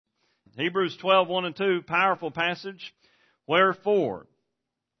Hebrews 12:1 and 2, powerful passage. Wherefore,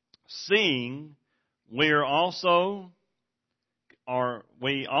 seeing we also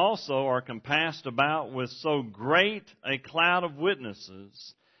are compassed about with so great a cloud of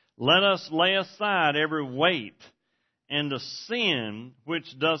witnesses, let us lay aside every weight and the sin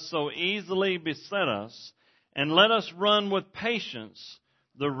which does so easily beset us, and let us run with patience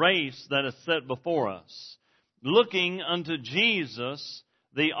the race that is set before us, looking unto Jesus,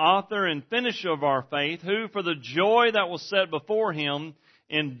 the author and finisher of our faith, who for the joy that was set before Him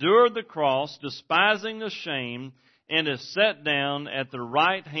endured the cross, despising the shame, and is set down at the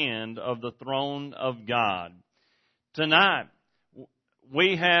right hand of the throne of God. Tonight,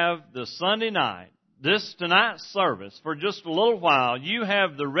 we have the Sunday night, tonight's service. For just a little while, you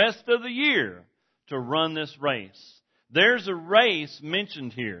have the rest of the year to run this race. There's a race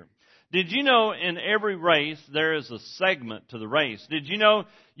mentioned here. Did you know in every race there is a segment to the race? Did you know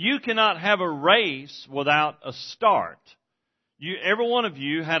you cannot have a race without a start? Every one of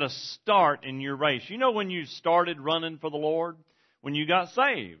you had a start in your race. You know when you started running for the Lord? When you got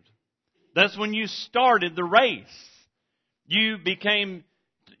saved. That's when you started the race. You came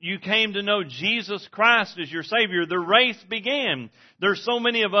to know Jesus Christ as your Savior. The race began. There's so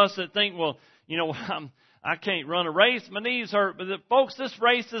many of us that think, well, you know, I can't run a race. My knees hurt. But folks, this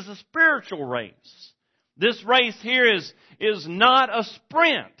race is a spiritual race. This race here is not a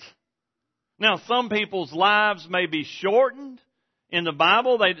sprint. Now, some people's lives may be shortened. In the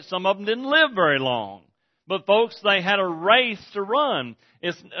Bible, some of them didn't live very long. But folks, they had a race to run.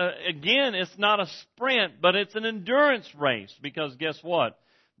 It's not a sprint, but it's an endurance race. Because guess what?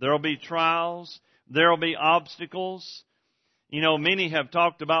 There'll be trials. There'll be obstacles. You know, many have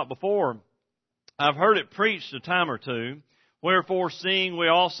talked about before. I've heard it preached a time or two. Wherefore, seeing we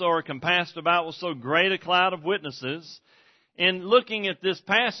also are compassed about with so great a cloud of witnesses. And looking at this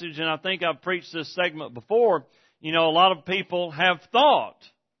passage, and I think I've preached this segment before, you know, a lot of people have thought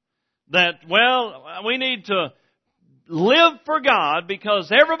that, well, we need to live for God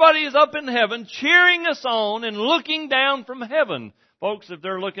because everybody is up in heaven cheering us on and looking down from heaven. Folks, if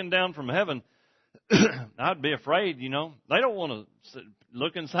they're looking down from heaven, I'd be afraid, you know. They don't want to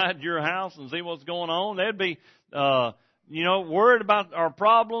look inside your house and see what's going on. They'd be, worried about our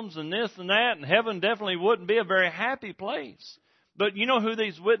problems and this and that, and heaven definitely wouldn't be a very happy place. But you know who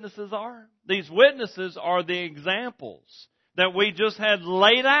these witnesses are? These witnesses are the examples that we just had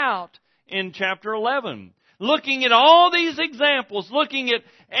laid out in chapter 11. Looking at all these examples, looking at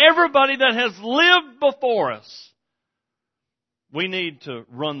everybody that has lived before us, we need to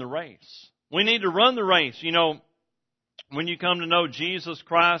run the race. We need to run the race. You know, when you come to know Jesus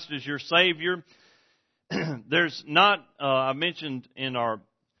Christ as your Savior, there's not, I mentioned in our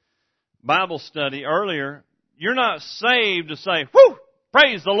Bible study earlier, you're not saved to say, whew,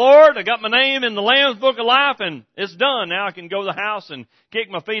 praise the Lord, I got my name in the Lamb's Book of Life and it's done. Now I can go to the house and kick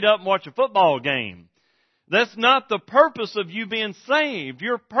my feet up and watch a football game. That's not the purpose of you being saved.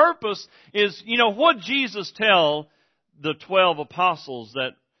 Your purpose is, you know, what Jesus tell the 12 apostles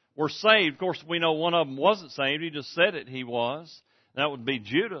that were saved. Of course, we know one of them wasn't saved. He just said it, he was. That would be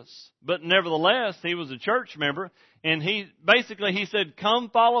Judas. But nevertheless, he was a church member. And he said, come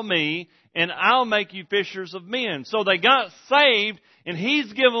follow me and I'll make you fishers of men. So they got saved and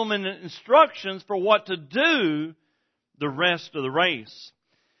he's given them instructions for what to do the rest of the race.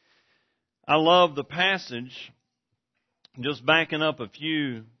 I love the passage, just backing up a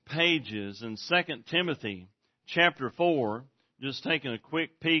few pages in 2 Timothy chapter 4, just taking a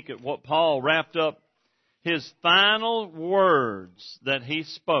quick peek at what Paul wrapped up his final words that he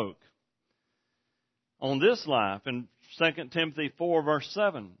spoke on this life in 2 Timothy 4 verse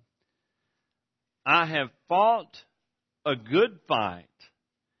 7. I have fought a good fight.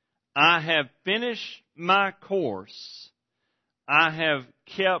 I have finished my course. I have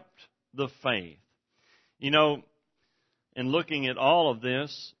kept the faith. You know, in looking at all of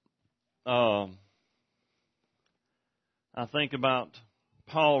this, I think about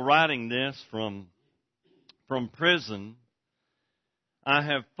Paul writing this from prison. I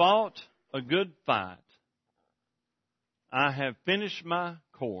have fought a good fight. I have finished my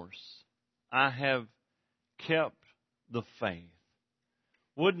course. I have kept the faith.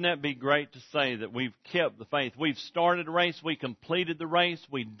 Wouldn't that be great to say that we've kept the faith? We've started a race. We completed the race.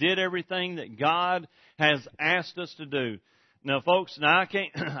 We did everything that God has asked us to do. Now, folks, I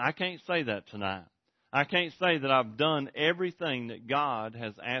can't say that tonight. I can't say that I've done everything that God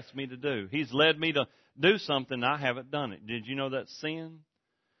has asked me to do. He's led me to do something, I haven't done it. Did you know that's sin?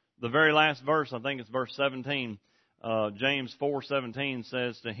 The very last verse, I think it's verse 17, James 4:17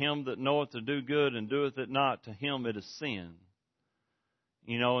 says, to him that knoweth to do good and doeth it not, to him it is sin.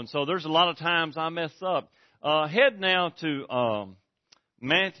 And so there's a lot of times I mess up. Head now to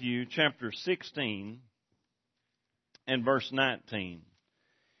Matthew chapter 16 and verse 19.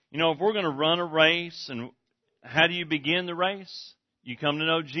 If we're going to run a race, and how do you begin the race? You come to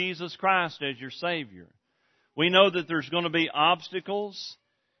know Jesus Christ as your Savior. We know that there's going to be obstacles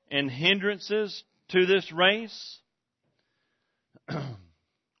and hindrances to this race. All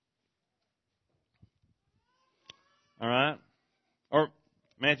right. Or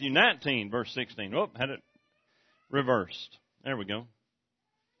Matthew 19, verse 16. Oh, had it reversed. There we go.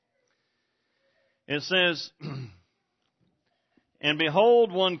 It says, And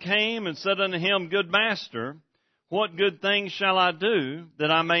behold, one came and said unto him, Good master, what good things shall I do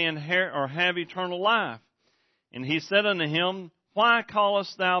that I may inherit or have eternal life? And he said unto him, Why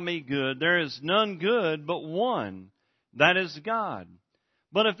callest thou me good? There is none good but one, that is God.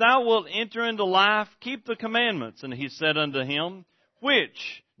 But if thou wilt enter into life, keep the commandments. And he said unto him,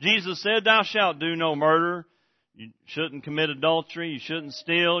 Which? Jesus said, Thou shalt do no murder. You shouldn't commit adultery. You shouldn't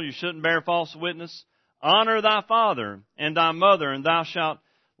steal. You shouldn't bear false witness. Honor thy father and thy mother, and thou shalt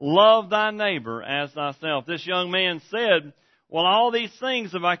love thy neighbor as thyself. This young man said, Well, all these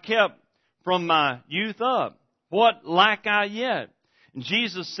things have I kept from my youth up. What lack I yet? And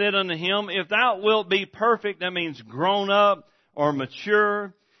Jesus said unto him, If thou wilt be perfect, that means grown up or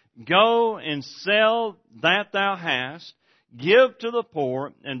mature, go and sell that thou hast, give to the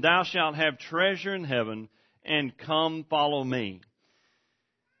poor, and thou shalt have treasure in heaven, and come follow me.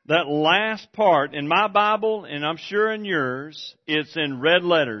 That last part in my Bible, and I'm sure in yours, it's in red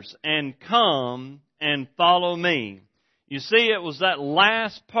letters. And come and follow me. You see, it was that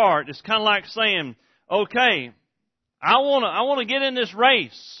last part. It's kind of like saying, okay, I want to get in this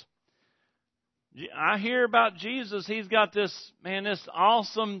race. I hear about Jesus. He's got this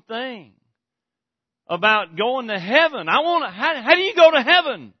awesome thing about going to heaven. How do you go to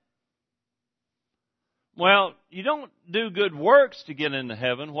heaven? Well, you don't do good works to get into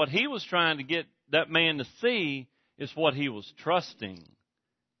heaven. What he was trying to get that man to see is what he was trusting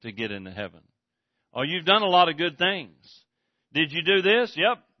to get into heaven. Oh, you've done a lot of good things. Did you do this?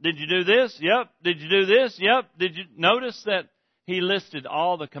 Yep. Did you do this? Yep. Did you do this? Yep. Did you notice that he listed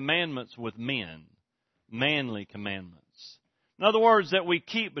all the commandments with men? Manly commandments. In other words, that we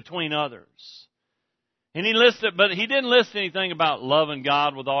keep between others. And he listed, but he didn't list anything about loving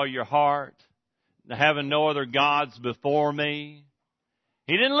God with all your heart, having no other gods before me.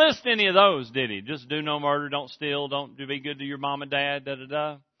 He didn't list any of those, did he? Just do no murder, don't steal, don't be good to your mom and dad,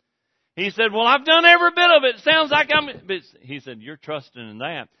 da-da-da. He said, well, I've done every bit of it. It sounds like but he said, you're trusting in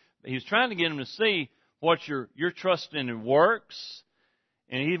that. He was trying to get him to see what you're trusting in works.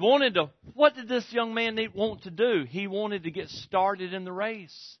 And he wanted to, what did this young man want to do? He wanted to get started in the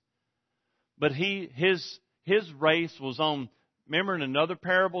race. But his race was on, remember in another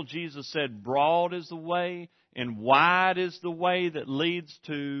parable, Jesus said, broad is the way and wide is the way that leads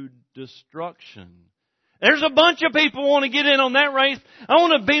to destruction. There's a bunch of people who want to get in on that race. I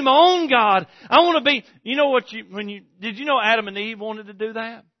want to be my own God. I want to be, did you know Adam and Eve wanted to do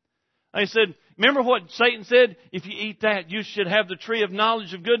that? They said, remember what Satan said? If you eat that, you should have the tree of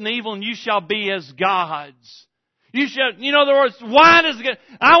knowledge of good and evil, and you shall be as gods. You should, in other words, why does it?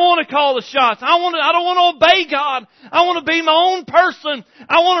 I want to call the shots. I don't want to obey God. I want to be my own person.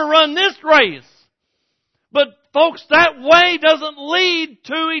 I want to run this race. But folks, that way doesn't lead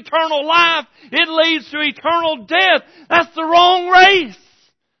to eternal life. It leads to eternal death. That's the wrong race.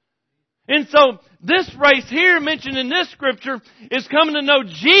 And so, this race here mentioned in this scripture is coming to know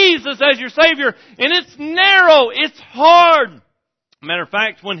Jesus as your Savior. And it's narrow. It's hard. Matter of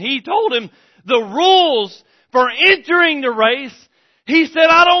fact, when he told him the rules for entering the race, he said,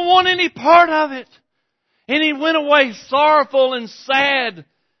 I don't want any part of it. And he went away sorrowful and sad.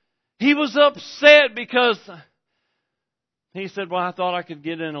 He was upset because he said, well, I thought I could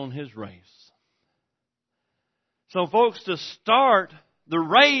get in on his race. So folks, to start the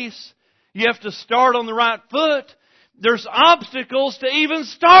race, you have to start on the right foot. There's obstacles to even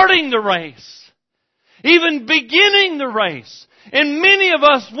starting the race, even beginning the race. And many of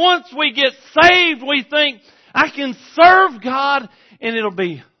us, once we get saved, we think, I can serve God and it'll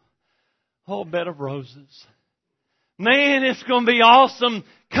be a whole bed of roses. Man, it's going to be awesome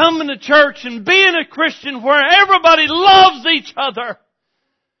coming to church and being a Christian where everybody loves each other.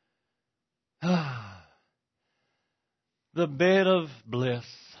 The bed of bliss.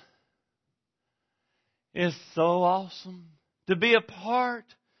 It's so awesome to be a part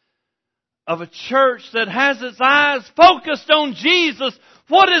of a church that has its eyes focused on Jesus.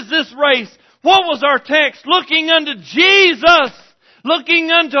 What is this race? What was our text? Looking unto Jesus.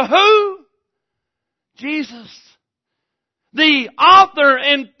 Looking unto who? Jesus. The author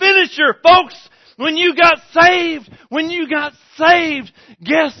and finisher. Folks, when you got saved,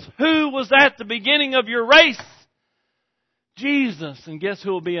 guess who was at the beginning of your race? Jesus. And guess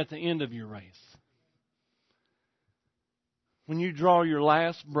who will be at the end of your race? When you draw your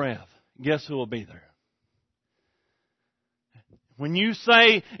last breath, guess who will be there? When you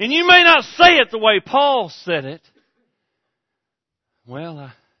say, and you may not say it the way Paul said it, well,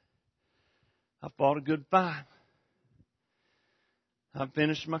 I fought a good fight. I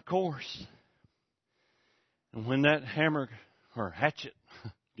finished my course. And when that hammer or hatchet,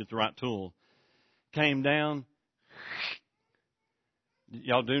 get the right tool, came down,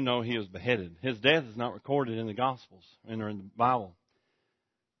 y'all do know he was beheaded. His death is not recorded in the Gospels or in the Bible,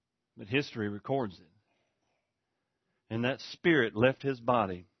 but history records it. And that spirit left his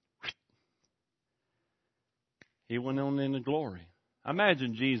body. He went on into glory. I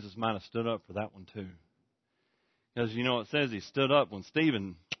imagine Jesus might have stood up for that one too. Because, you know, it says he stood up when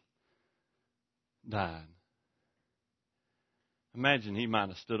Stephen died. Imagine he might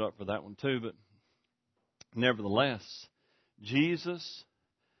have stood up for that one too. But nevertheless, Jesus,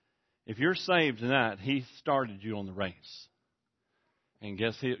 if you're saved tonight, he started you on the race. And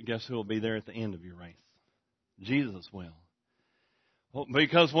guess who will be there at the end of your race? Jesus will. Well,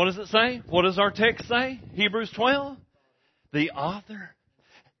 because what does it say? What does our text say? Hebrews 12? The author.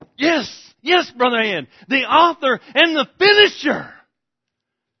 Yes, Brother Ed. The author and the finisher.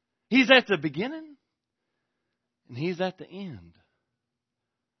 He's at the beginning and he's at the end.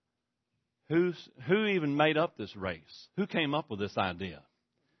 Who even made up this race? Who came up with this idea?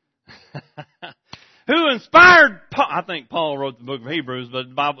 Who inspired Paul? I think Paul wrote the book of Hebrews, but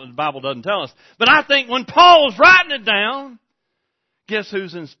the Bible doesn't tell us. But I think when Paul was writing it down, guess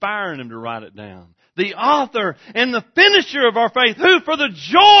who's inspiring him to write it down? The author and the finisher of our faith, who for the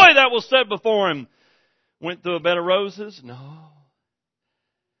joy that was set before him went through a bed of roses? No.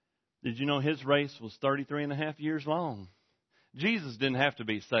 Did you know his race was 33 and a half years long? Jesus didn't have to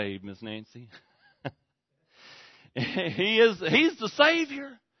be saved, Miss Nancy. He's the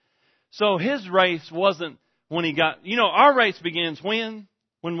Savior. So his race wasn't when he got, you know, our race begins when?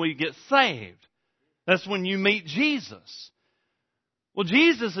 When we get saved. That's when you meet Jesus. Well,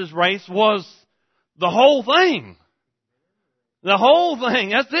 Jesus' race was the whole thing. The whole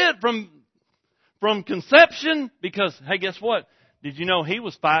thing. That's it. From conception, because, hey, guess what? Did you know he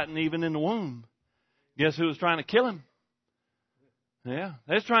was fighting even in the womb? Guess who was trying to kill him? Yeah,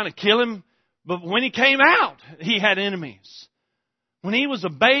 they was trying to kill him. But when he came out, he had enemies. When he was a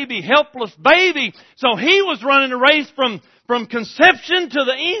baby, helpless baby. So he was running a race from conception to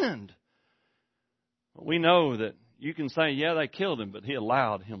the end. We know that you can say, yeah, they killed him, but he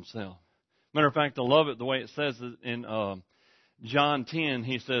allowed himself. Matter of fact, I love it the way it says in John 10.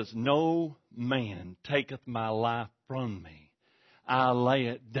 He says, no man taketh my life from me. I lay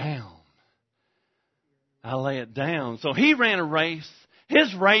it down. I lay it down. So he ran a race.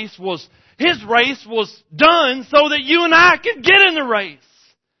 His race was done so that you and I could get in the race.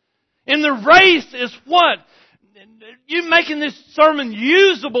 And the race is what? You making this sermon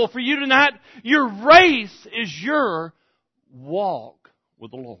usable for you tonight. Your race is your walk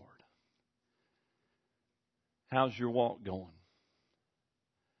with the Lord. How's your walk going?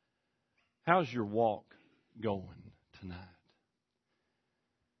 How's your walk going tonight?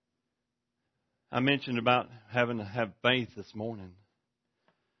 I mentioned about having to have faith this morning.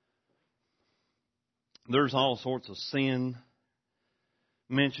 There's all sorts of sin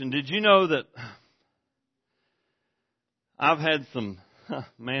mentioned. Did you know that I've had some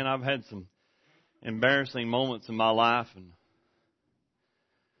embarrassing moments in my life, and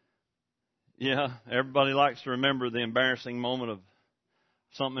yeah, everybody likes to remember the embarrassing moment of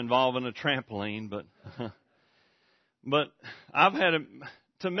something involving a trampoline, but I've had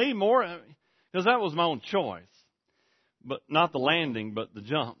to me more, because that was my own choice, but not the landing, but the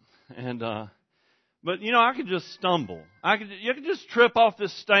jump. And but you know, I could just stumble. You could just trip off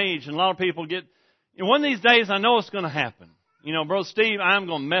this stage, and a lot of people get. And one of these days, I know it's going to happen. You know, Brother Steve, I'm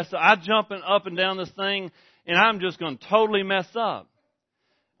going to mess up. I'm jumping up and down this thing, and I'm just going to totally mess up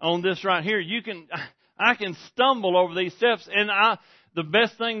on this right here. I can stumble over these steps, and the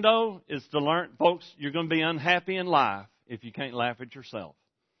best thing though is to learn, folks. You're going to be unhappy in life if you can't laugh at yourself.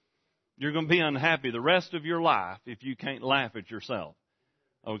 You're going to be unhappy the rest of your life if you can't laugh at yourself.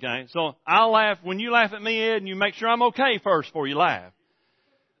 Okay? So I'll laugh when you laugh at me, Ed, and you make sure I'm okay first before you laugh.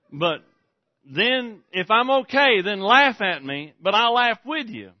 But then, if I'm okay, then laugh at me, but I'll laugh with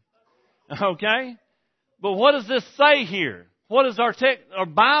you. Okay? But what does this say here? What is our text?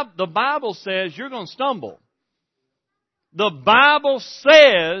 The Bible says you're going to stumble. The Bible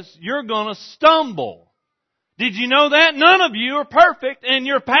says you're going to stumble. Did you know that? None of you are perfect, and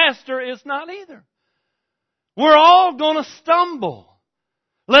your pastor is not either. We're all going to stumble.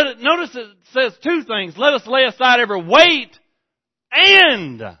 Notice it says two things. Let us lay aside every weight,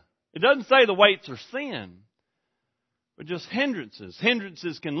 and it doesn't say the weights are sin, but just hindrances.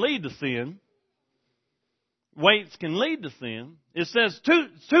 Hindrances can lead to sin. Weights can lead to sin. It says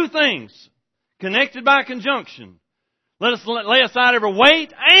two things connected by conjunction. Let us lay aside every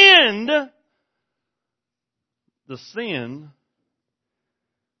weight and the sin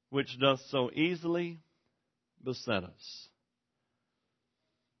which doth so easily beset us.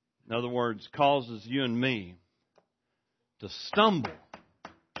 In other words, causes you and me to stumble.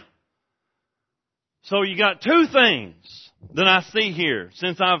 So you got two things that I see here.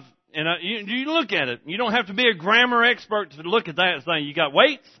 You look at it. You don't have to be a grammar expert to look at that thing. You got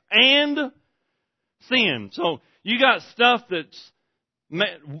weights and sin. So you got stuff that's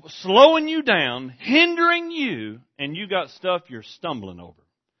slowing you down, hindering you, and you got stuff you're stumbling over.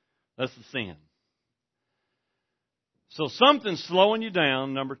 That's the sin. So something's slowing you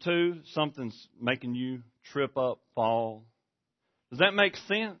down. Number two, something's making you trip up, fall. Does that make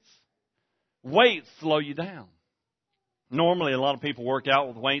sense? Weights slow you down. Normally, a lot of people work out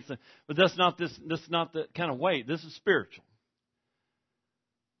with weights, but that's not the kind of weight. This is spiritual.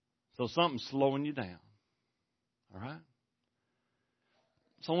 So something's slowing you down. All right?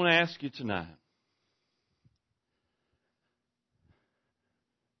 So I want to ask you tonight.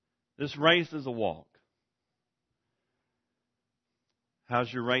 This race is a walk.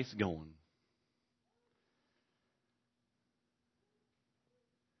 How's your race going?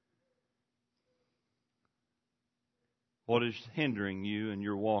 What is hindering you in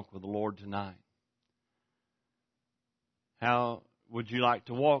your walk with the Lord tonight? How would you like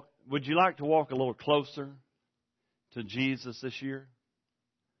to walk? Would you like to walk a little closer to Jesus this year?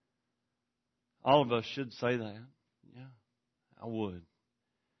 All of us should say that. Yeah, I would.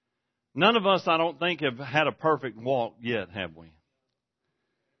 None of us, I don't think, have had a perfect walk yet, have we?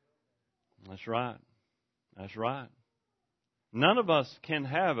 That's right. That's right. None of us can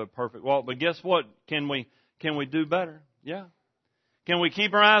have a perfect walk, but guess what? Can we do better? Yeah. Can we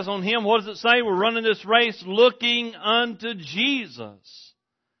keep our eyes on Him? What does it say? We're running this race looking unto Jesus.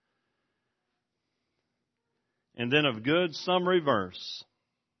 And then a good summary verse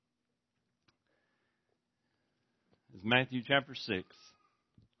is Matthew chapter 6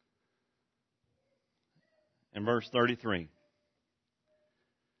 and verse 33.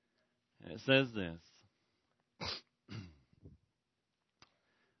 And it says this.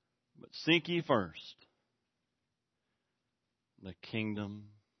 But seek ye first the kingdom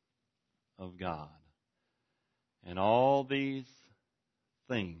of God, and all these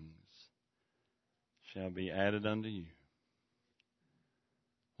things shall be added unto you.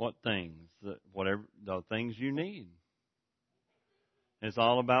 What things? Whatever the things you need. It's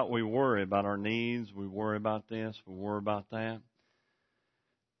all about, we worry about our needs, we worry about this, we worry about that.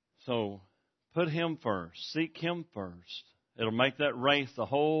 So put Him first. Seek Him first. It'll make that race a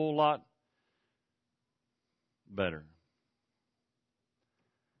whole lot better.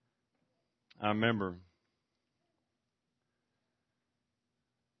 I remember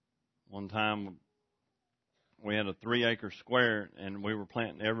one time we had a 3-acre square and we were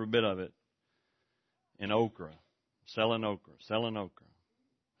planting every bit of it in okra, selling okra.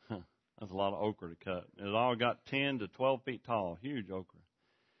 That's a lot of okra to cut. It all got 10 to 12 feet tall, huge okra.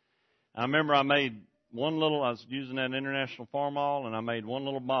 I remember I was using that International Farm Oil, and I made one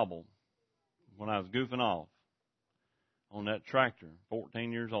little bobble when I was goofing off on that tractor,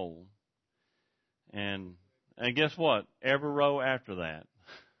 14 years old. And guess what? Every row after that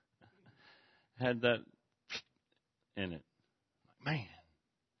had that in it. Man,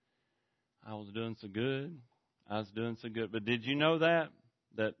 I was doing so good. But did you know that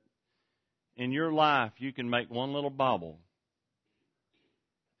in your life you can make one little bobble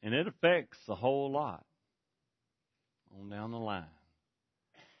and it affects the whole lot on down the line?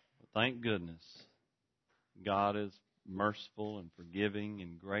 But thank goodness God is merciful and forgiving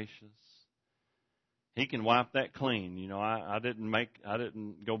and gracious. He can wipe that clean. You know, I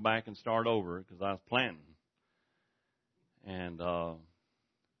didn't go back and start over because I was planting. And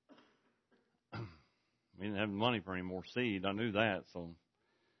we didn't have money for any more seed. I knew that, so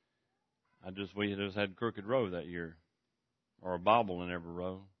we just had crooked row that year, or a bobble in every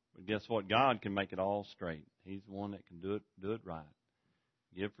row. But guess what? God can make it all straight. He's the one that can do it right.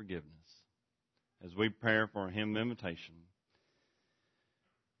 Give forgiveness. As we prepare for a hymn invitation,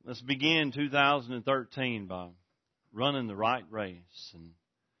 let's begin 2013 by running the right race and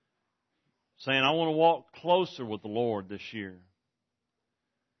saying, I want to walk closer with the Lord this year.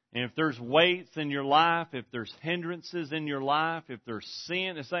 And if there's weights in your life, if there's hindrances in your life, if there's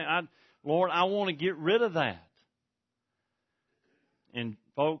sin, it's saying, Lord, I want to get rid of that. And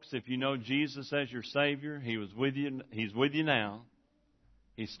folks, if you know Jesus as your Savior, He was with you. He's with you now.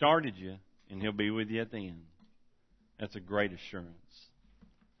 He started you, and He'll be with you at the end. That's a great assurance.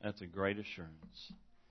 That's a great assurance.